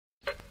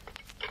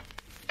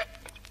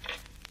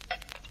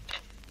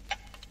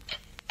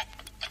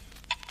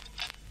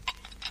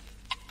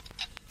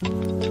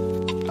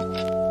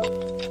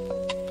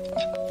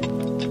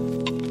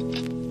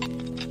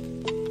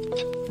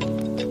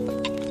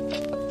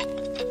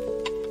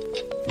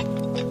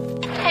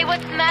Hey,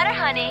 what's the matter,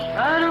 honey?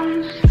 I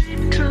don't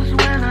sleep, cause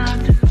when I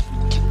do,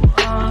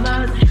 all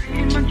I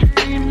dream are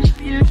dreams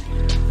of you.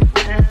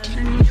 And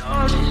in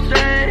yours you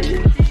say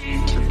the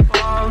keys are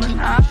falling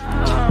out.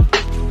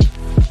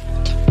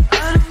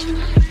 I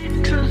don't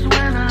sleep, cause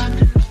when I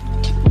do,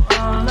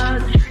 all I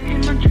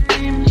dream are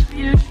dreams of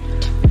you.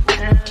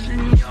 And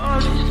in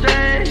yours you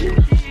say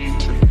the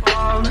keys are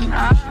falling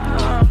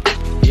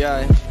out.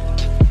 Yeah.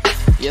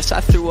 Yes,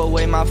 I threw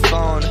away my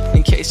phone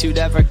in case you'd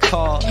ever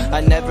call. I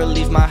never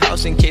leave my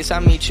house in case I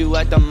meet you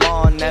at the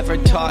mall. Never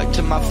talk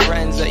to my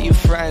friends that you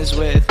friends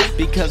with,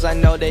 because I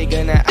know they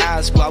gonna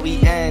ask why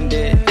we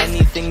ended.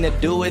 Anything to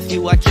do with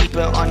you, I keep it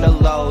on the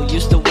low.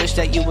 Used to wish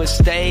that you would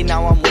stay,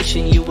 now I'm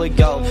wishing you would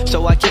go.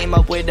 So I came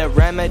up with a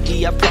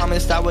remedy I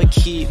promised I would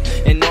keep.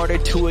 In order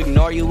to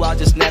ignore you, I'll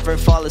just never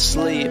fall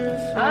asleep.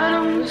 I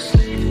don't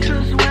sleep,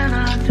 cause when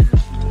I do,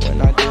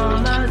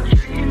 all I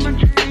dream are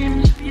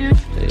dreams of you.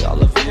 Say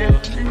all of you.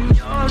 And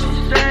yours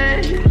you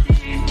say the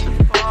keys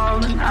are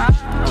falling out.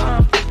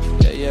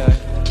 Yeah.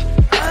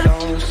 I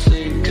don't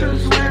sleep,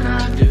 cause when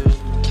I do,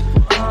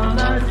 all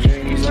I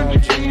dream are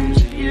dreams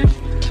of you.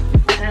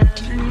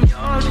 And in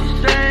yours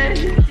you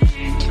say the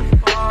keys are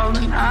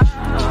falling out.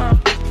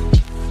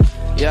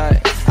 Yeah,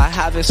 I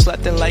haven't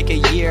slept in like a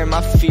year,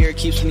 my fear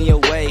keeps me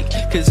awake.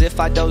 Cause if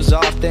I doze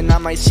off, then I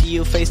might see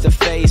you face to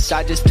face.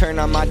 I just turn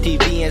on my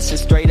TV and sit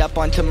straight up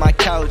onto my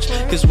couch.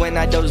 Cause when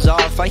I doze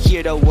off, I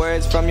hear the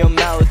words from your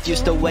mouth.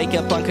 Used to wake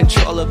up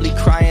uncontrollably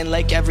crying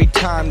like every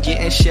time,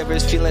 getting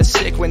shivers, feeling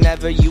sick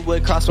whenever you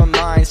would cross my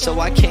mind. So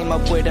I came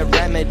up with a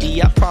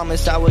remedy I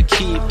promised I would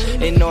keep.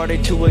 In order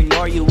to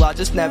ignore you, I'll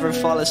just never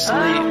fall asleep.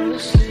 I don't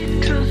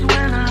sleep, cause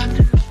when I